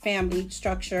big family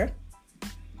structure.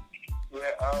 Yeah,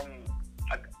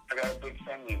 I got a big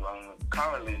family.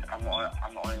 Currently, I'm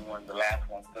the only one, the last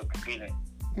one still competing.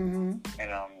 Mm-hmm.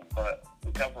 And, but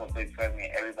we come from a big family,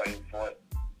 and everybody fought.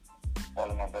 All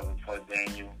of my brothers fought.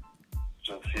 Daniel,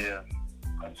 Josiah,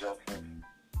 Joseph,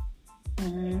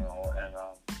 and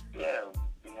we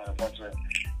had a bunch of...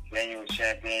 Daniel was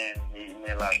champion. He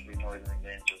made a lot of big noise in the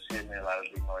game. Josiah made a lot of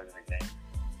big noise in the game.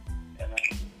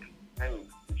 And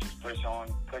we just pushing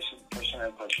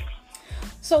and pushing.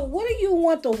 So what do you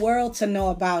want the world to know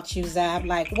about you, Zab?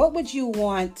 Like, what would you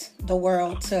want the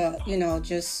world to,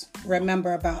 just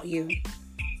remember about you?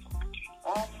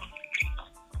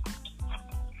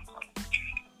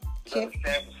 You gotta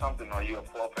stand for something, or you'll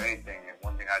fall for anything. And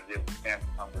one thing I did was stand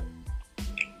for something.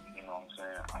 You know what I'm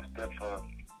saying? I stood for,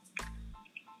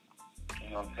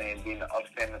 being an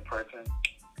upstanding person.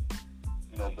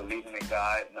 Believing in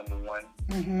God, number one.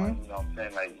 Mm-hmm. You know what I'm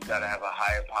saying? Like, you gotta have a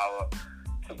higher power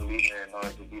to believe in order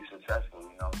to be successful. You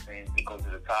know what I'm saying? To go to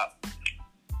the top,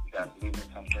 you gotta believe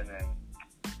in something and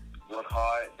work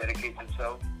hard, dedicate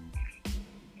yourself,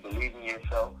 believe in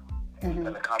yourself, and you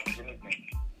can accomplish anything.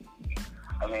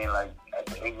 I mean, like, at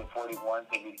the age of 41,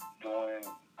 to be doing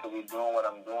what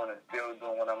I'm doing and still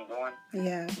doing what I'm doing.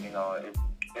 Yeah.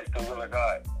 It's the will of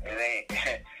God. It ain't.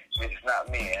 It's not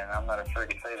me, and I'm not afraid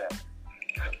to say that.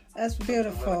 That's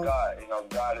beautiful. It's the will of God.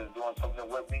 God is doing something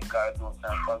with me. God is doing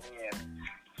something for me, and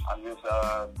I'm just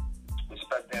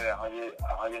respecting it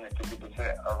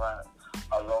 150%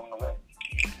 along the way.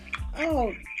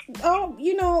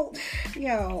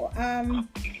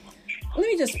 Let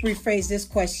me just rephrase this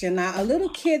question. Now, a little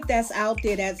kid that's out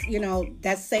there that's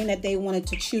saying that they wanted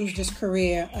to choose this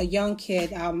career, a young kid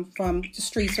from the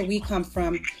streets where we come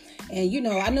from. And,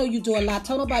 I know you do a lot.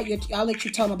 I'll let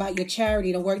you tell them about your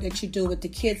charity, the work that you do with the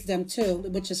kids, them too,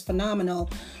 which is phenomenal.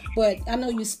 But I know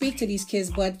you speak to these kids,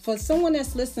 but for someone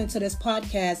that's listening to this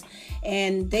podcast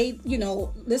and they,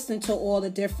 listen to all the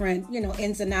different,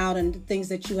 ins and outs and the things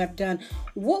that you have done,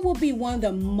 what will be one of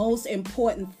the most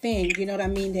important things,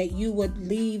 that you would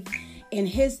leave in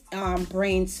his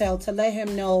brain cell to let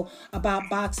him know about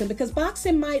boxing? Because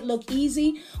boxing might look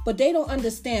easy, but they don't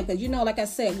understand. Because, like I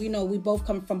said, we both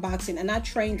come from boxing, and I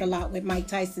trained a lot with Mike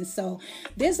Tyson. So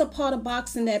there's a part of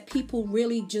boxing that people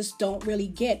really just don't really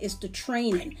get. It's the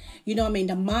training,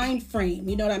 the mind frame,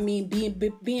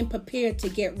 being prepared to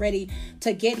get ready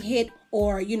to get hit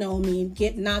or,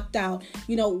 get knocked out.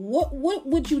 What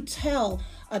would you tell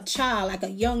a child, like a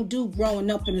young dude growing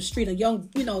up in the street, a young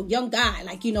guy,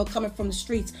 like, coming from the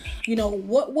streets?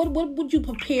 What would you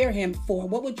prepare him for?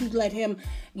 What would you let him,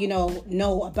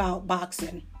 know about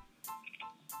boxing?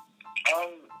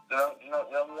 The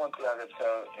number one thing I could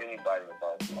tell anybody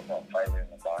about fighting in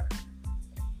the boxing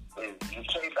is you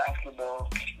play basketball,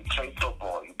 you play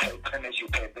football, you play tennis, you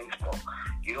play baseball.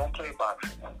 You don't play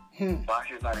boxing.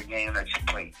 Boxing is not a game that you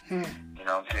play. You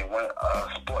know what I'm saying?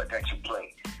 A sport that you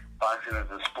play. Boxing is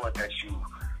a sport that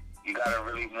you gotta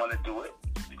really want to do it.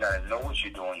 You gotta know what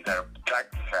you're doing. You gotta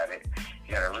practice at it.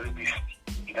 You gotta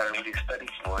really study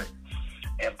for it.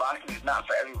 And boxing is not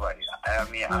for everybody. I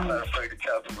mean, I'm not afraid to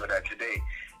tell people that today.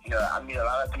 You know, I mean, a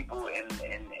lot of people in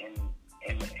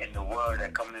the world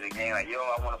that come to the game like, yo,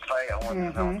 I want to fight, I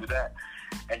want to do that.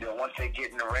 And then once they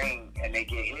get in the ring and they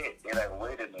get hit, they're like,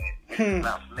 wait a minute, this is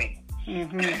not for me.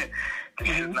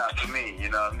 This is not for me, you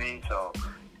know what I mean? So,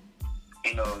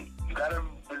 you know, you got to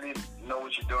really know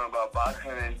what you're doing about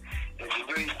boxing. And if you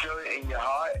really feel it in your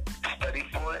heart, study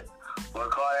for it,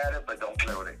 work hard at it, but don't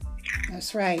play with it.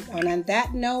 That's right. And on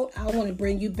that note, I want to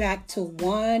bring you back to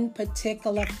one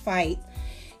particular fight.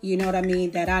 You know what I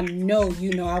mean? That I know,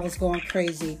 you know, I was going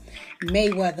crazy.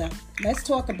 Mayweather. Let's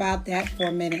talk about that for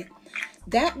a minute.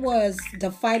 That was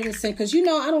the fight of the century. Because, you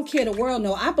know, I don't care the world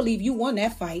know. I believe you won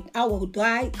that fight. I will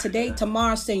die today,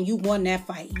 tomorrow, saying you won that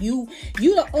fight. You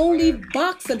the only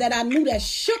boxer that I knew that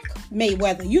shook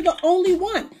Mayweather. You the only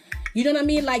one. You know what I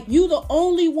mean? Like, you the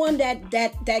only one that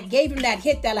gave him that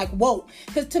hit that like, whoa.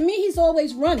 Because to me, he's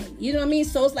always running. You know what I mean?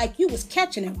 So it's like you was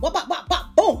catching him. Wop, wop, wop,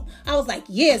 wop, boom. I was like,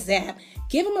 yeah, ZAB.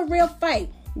 Give him a real fight.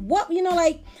 What, you know,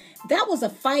 like, that was a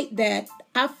fight that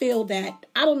I feel that,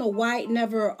 I don't know why it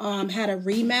never had a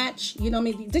rematch. You know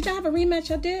what I mean? Did y'all have a rematch?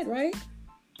 I did, right?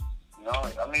 No,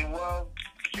 I mean, well,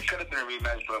 it could have been a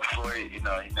rematch, but Floyd, you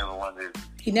know, he never wanted.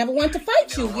 He never wanted to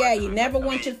fight you. Yeah, he never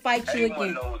wanted to fight you again.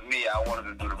 Everyone knows me. I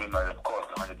wanted to do the rematch, of course,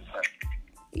 100%.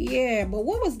 Yeah, but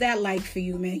what was that like for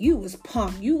you, man? You was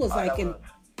pumped. You was like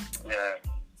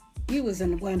you was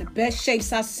in one of the best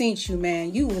shapes I seen you,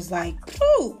 man. You was like,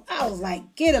 phew. I was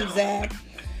like, get him, ZAB.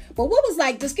 But what was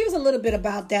like, just give us a little bit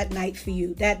about that night for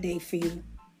you, that day for you.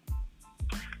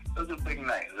 It was a big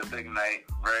night. It was a big night.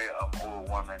 Very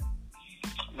overwhelming.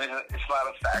 I mean, it's a lot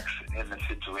of facts in the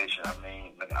situation. I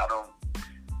mean, like, I don't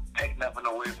take nothing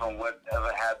away from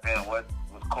whatever happened, what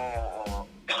was called,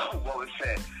 or what was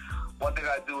said. One thing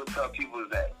I do tell people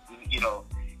is that, you know,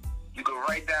 you can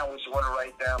write down what you want to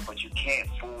write down, but you can't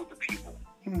fool the people.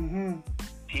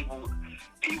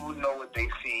 People know what they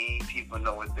see. People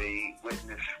know what they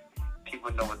witness.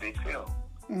 People know what they feel.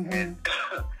 And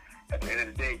at the end of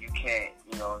the day, you can't,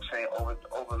 you know what I'm saying,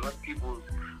 overlook people's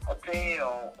opinion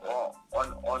on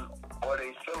all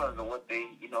their feelings and what they,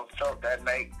 you know, felt that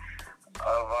night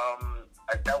of,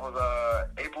 that was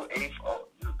April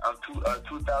 8th,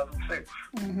 2006.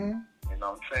 You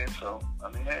know what I'm saying? So, I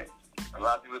mean, hey, a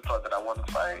lot of people thought that I wanted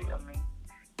to fight. I mean,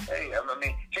 hey, I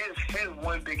mean, here's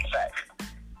one big fact.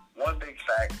 One big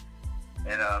fact,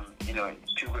 and, you know,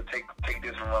 people take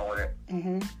this and run with it.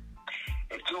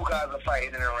 If two guys are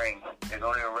fighting in the ring, there's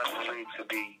only a referee to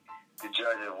be the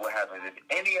judge of what happens. If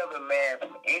any other man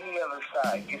from any other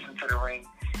side gets into the ring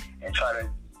and try to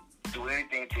do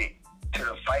anything to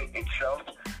the fight itself,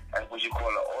 that's what you call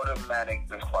an automatic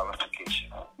disqualification.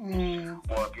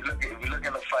 Well, if you look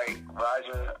in the fight,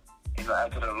 Roger, you know,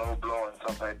 after the low blow and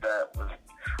stuff like that, was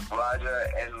Roger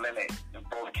and Leonard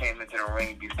both came into the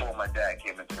ring before my dad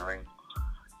came into the ring,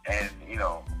 and you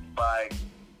know, by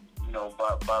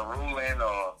ruling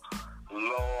or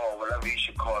law or whatever you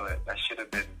should call it, that should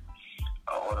have been an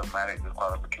automatic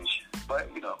disqualification. But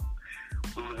you know,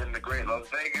 we was in the great Las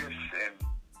Vegas,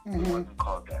 and it wasn't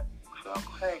called that. So,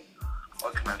 hey,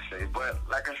 what can I say? But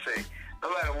like I say, no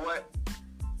matter what,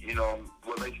 you know,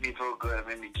 what makes me feel good and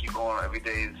make me keep going every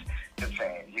day is the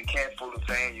fans. You can't fool the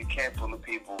fans. You can't fool the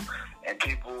people. And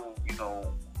people, you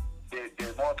know,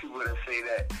 there's more people that say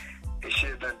that it should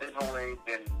have been a different way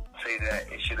than say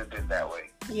that it should have been that way.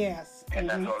 Yes. And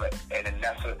that's all that. And then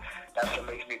that's what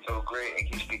makes me feel great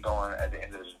and keeps me going at the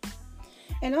end of it.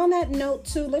 And on that note,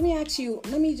 too,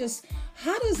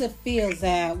 how does it feel,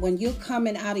 ZAB, when you're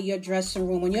coming out of your dressing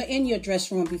room, when you're in your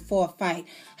dressing room before a fight?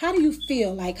 How do you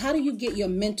feel? Like, how do you get your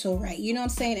mental right? You know what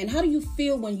I'm saying? And how do you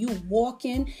feel when you walk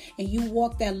in and you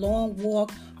walk that long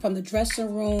walk from the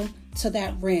dressing room to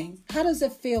that ring? How does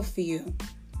it feel for you?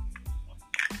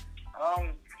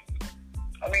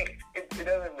 I mean, it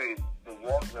doesn't really, the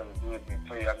walk doesn't do anything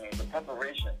for you. I mean, the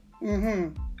preparation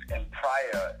and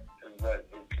prior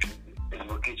is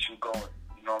what gets you going.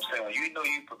 You know what I'm saying? When you know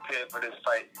you prepared for this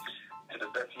fight to the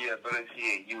best of your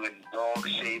ability and you in dog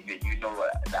shape and you know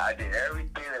that I did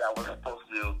everything that I was supposed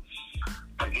to do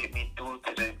to get me through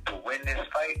to win this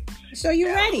fight. So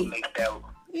you're ready.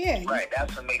 Yeah. Right,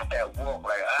 that's what makes that walk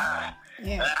like,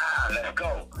 let's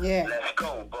go. Yeah. Let's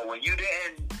go. But when you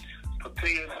didn't prepare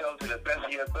yourself to the best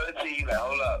of your ability, you like,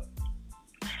 hold up.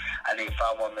 I need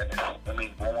 5 more minutes. Let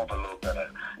me warm up a little better.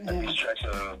 Let me stretch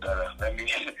a little better. Let me,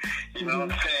 you know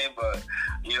what I'm saying? But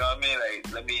you know what I mean? Like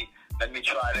let me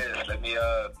try this. Let me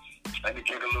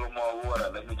drink a little more water.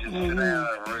 Let me just sit down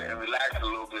and relax a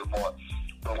little bit more.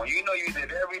 But when you know you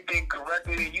did everything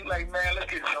correctly, and you like, man,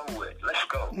 let's get over with. Let's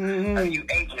go. Like, you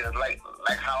anxious, like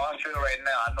how I feel right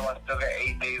now. I know I still got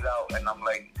 8 days out, and I'm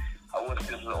like, I wish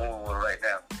this was over with right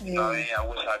now. You know what I mean? I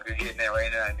wish I could get in there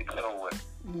right now and get it over with.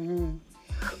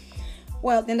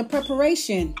 Well, then the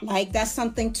preparation, like that's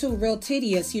something too real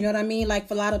tedious. You know what I mean? Like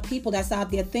for a lot of people that's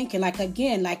out there thinking, like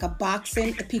again, like a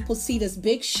boxing, the people see this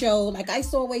big show. Like I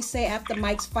used to always say after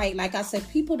Mike's fight, like I said,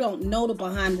 people don't know the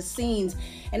behind the scenes.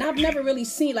 And I've never really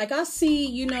seen, like I see,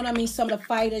 you know what I mean? Some of the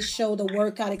fighters show the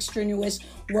workout, extraneous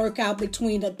workout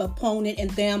between the opponent and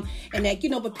them. And that,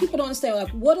 you know, but people don't understand, like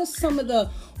what are some of the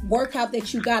workout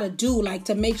that you got to do, like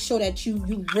to make sure that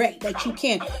you ready, that you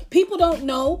can. People don't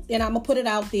know, and I'm going to put it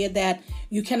out there, that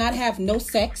you cannot have no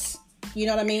sex. You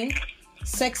know what I mean?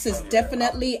 Sex is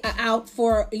definitely out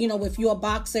for, you know, if you're a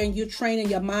boxer and you're training,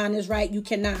 your mind is right, you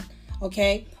cannot.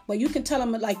 Okay? But you can tell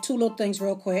them like 2 little things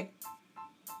real quick.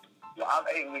 Well, I'm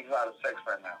 8 weeks out of sex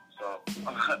right now, so I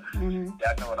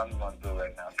know what I'm going to do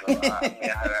right now. So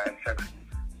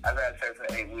I've had sex for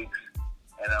 8 weeks,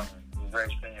 and I'm very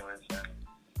strenuous. And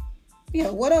yeah,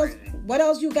 what else? Crazy. What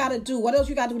else you got to do? What else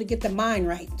you got to do to get the mind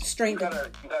right, strength? You gotta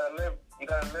live. You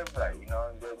gotta live right. You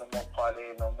know, there's no more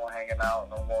partying, no more hanging out,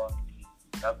 no more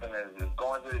nothing. Is just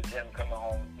going to the gym, coming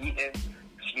home, eating,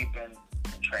 sleeping,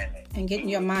 and training, and getting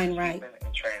your mind right. Sleeping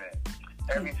and training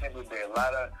every single day. A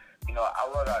lot of, you know, I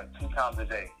work out 2 times a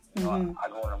day. You know, I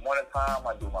go in the morning time,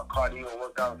 I do my cardio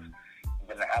workouts.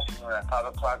 Then in the afternoon at 5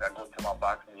 o'clock, I go to my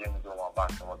boxing gym and do my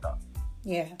boxing workout.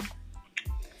 Yeah.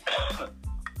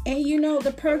 And you know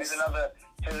the perks. Here's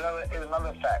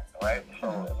another fact, right? So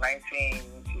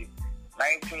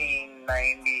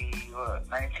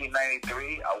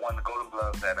 1993, I won the Golden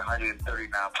Gloves at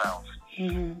 139 pounds.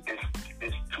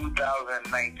 It's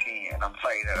 2019, and I'm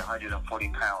fighting at 140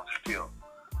 pounds still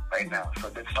right now. So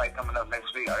this fight coming up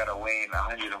next week, I gotta weigh in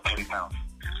 140 pounds.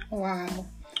 Wow.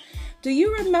 Do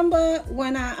you remember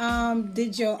when I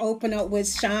did your open up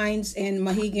with Shines and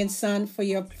Mohegan Sun for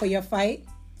your fight?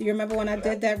 Do you remember when I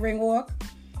did that ring walk?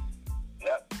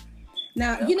 Yep.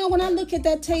 Now, you know, when I look at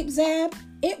that tape, Zab,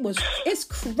 it's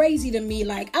crazy to me.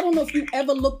 Like, I don't know if you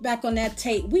ever look back on that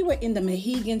tape. We were in the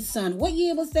Mohegan Sun. What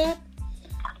year was that?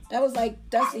 That's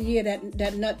the year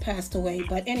that Nut passed away.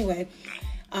 But anyway.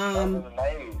 That was in the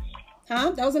 90s.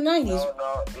 Huh? That was in the 90s. No.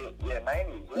 Yeah,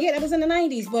 90s. Yeah, that was in the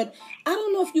 90s. But I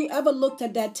don't know if you ever looked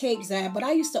at that tape, Zab, but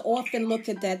I used to often look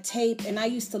at that tape, and I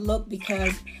used to look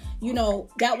because, you know,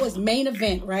 that was main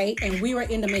event, right? And we were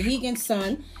in the Mohegan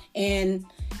Sun, and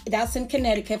that's in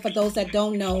Connecticut for those that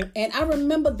don't know. And I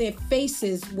remember their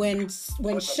faces when the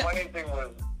funny thing was,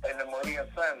 in the Mohegan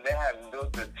Sun, they had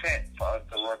built a tent for us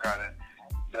to work on it.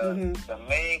 The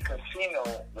main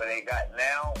casino where they got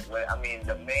now,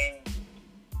 the main,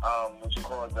 what you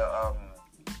call the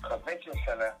convention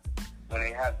center, where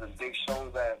they have the big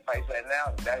shows and fights at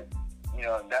now,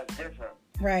 that's different.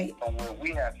 Right. From where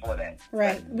we had fought at.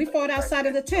 Right. We fought outside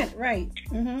of the tent. Right.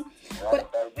 Mm-hmm.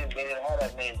 But they didn't have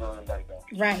that name building back then.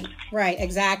 Right.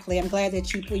 Exactly. I'm glad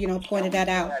that you pointed that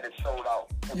out. Had it sold out.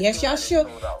 Yes, y'all should.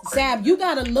 Zab, you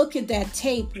got to look at that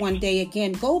tape one day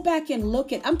again. Go back and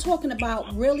look at. I'm talking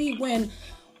about really when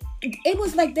it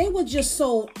was like they were just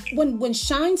so. When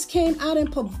Shines came out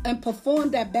and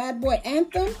performed that Bad Boy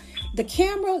anthem, the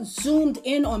camera zoomed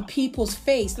in on people's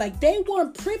face. Like they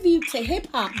weren't privy to hip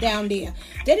hop down there.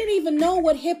 They didn't even know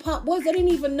what hip hop was. They didn't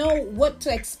even know what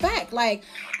to expect. Like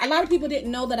a lot of people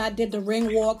didn't know that I did the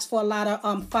ring walks for a lot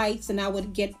of fights, and I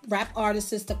would get rap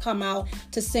artists to come out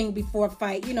to sing before a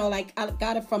fight. You know, like I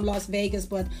got it from Las Vegas,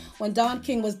 but when Don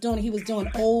King was doing it, he was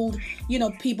doing old, you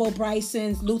know, Peebo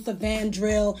Bryson's, Luther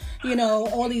Vandross, you know,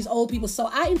 all these old people. So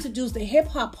I introduced the hip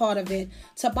hop part of it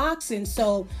to boxing.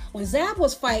 So when Zab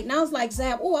was fighting, I was like,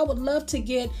 Zab, I would love to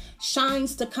get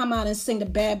Shines to come out and sing the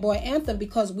Bad Boy anthem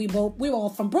because we were all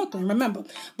from Brooklyn, remember?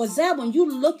 But Zab, when you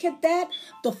look at that,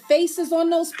 the faces on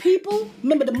those people,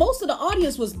 remember most of the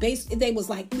audience was they was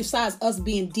like, besides us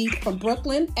being deep from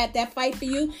Brooklyn at that fight for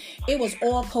you, it was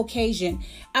all Caucasian.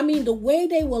 I mean, the way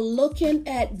they were looking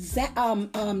at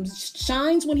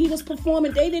Shines when he was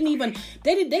performing, they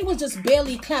was just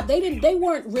barely clap. They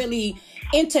weren't really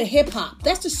into hip hop.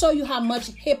 That's to show you how much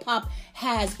hip hop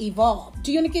has evolved.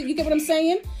 Do you get what I'm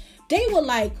saying? They were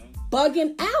like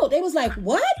bugging out. They was like,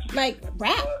 what? Like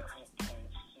rap.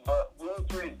 But we were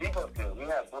pretty deep up there. We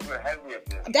were heavy up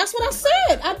there. That's what I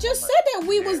said. I just said that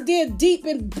we was there deep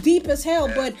as hell.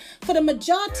 Yeah. But for the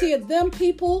majority of them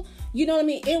people, You know what I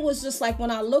mean? It was just like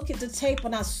when I look at the tape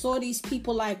and I saw these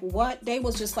people like what? They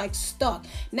was just like stuck.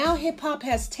 Now hip hop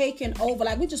has taken over.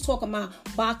 Like we just talking about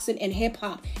boxing and hip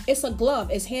hop. It's a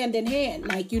glove. It's hand in hand.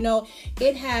 Like, you know,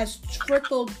 it has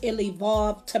trickled, it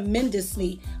evolved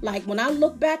tremendously. Like when I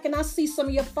look back and I see some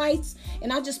of your fights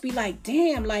and I just be like,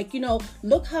 damn, like, you know,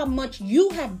 look how much you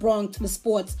have brought to the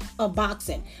sports of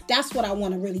boxing. That's what I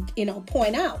want to really, you know,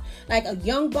 point out. Like a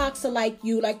young boxer like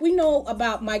you, like we know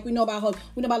about Mike, we know about her,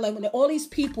 we know about like all these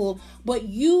people, but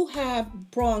you have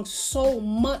brought so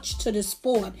much to the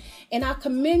sport, and I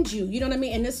commend you. You know what I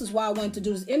mean? And this is why I wanted to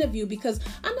do this interview, because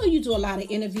I know you do a lot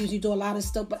of interviews, you do a lot of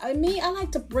stuff, but I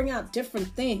like to bring out different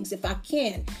things if I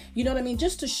can. You know what I mean?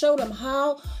 Just to show them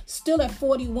how still at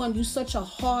 41, you such a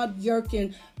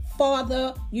hard-working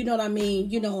father, you know what I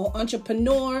mean, you know,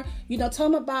 entrepreneur, you know, tell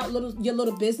them about your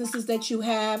little businesses that you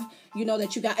have, you know,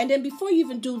 that you got. And then before you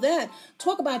even do that,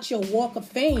 talk about your walk of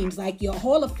fames, like your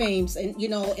hall of fames. And, you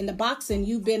know, in the boxing,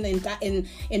 you've been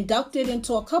inducted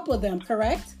into a couple of them,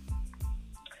 correct?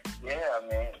 Yeah, I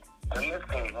mean, the list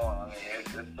goes on. I mean,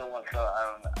 it's so much stuff. I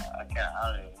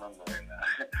don't even remember right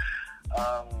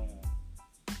now.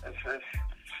 It's just,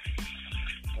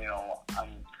 you know,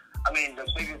 I mean, the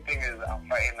biggest thing is I'm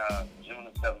fighting June the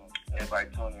 7th. Everybody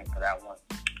tuned in for that one.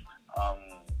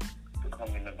 It's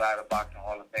going to be Nevada Boxing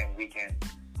Hall of Fame weekend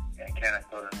in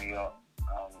Canastota, New York,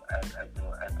 at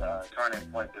the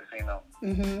Turning Point Casino.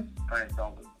 Mm-hmm.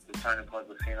 The Turning Point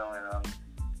Casino, and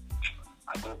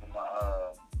I go for my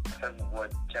 7th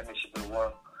World Championship of the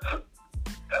World.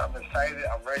 I'm excited,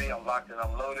 I'm ready, I'm locked and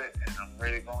I'm loaded, and I'm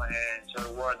ready to go ahead and show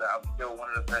the world that I'm still one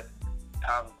of the best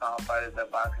top fighters that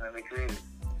boxing ever created.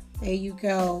 There you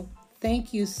go.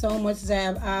 Thank you so much,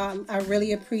 Zab. I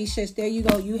really appreciate it. There you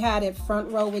go. You had it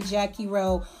front row with Jackie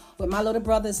Rowe, with my little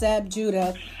brother Zab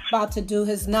Judah, about to do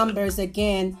his numbers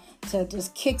again to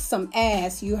just kick some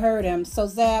ass. You heard him. So,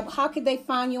 Zab, how could they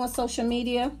find you on social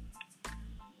media?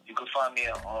 You can find me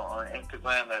on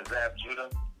Instagram at Zab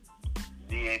Judah,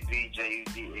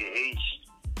 ZABJUDAH,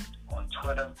 on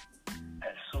Twitter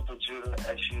at Super Judah,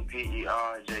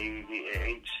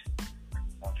 SUPERJUDAH.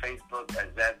 On Facebook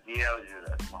at ZABDL Judah,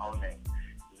 that's my whole name.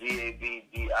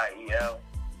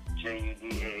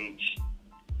 ZABDIELJUDAH.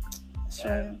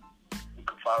 Sure. You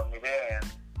can follow me there, and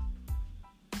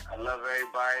I love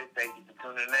everybody. Thank you for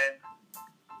tuning in.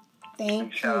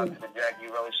 Thank you. Shout out to the Jackie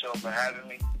Rowe Show for having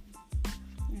me.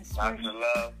 Lots of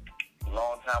love.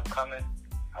 Long time coming.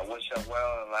 I wish you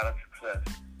well and a lot of success.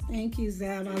 Thank you,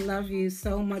 Zab. I love you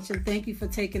so much, and thank you for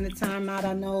taking the time out.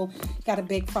 I know you got a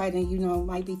big fight and, you know,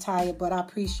 might be tired, but I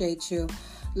appreciate you.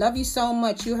 Love you so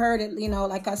much. You heard it, you know,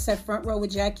 like I said, front row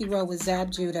with Jackie Rowe with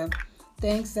Zab Judah.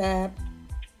 Thanks, Zab.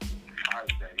 All right,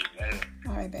 baby.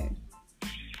 All right, babe.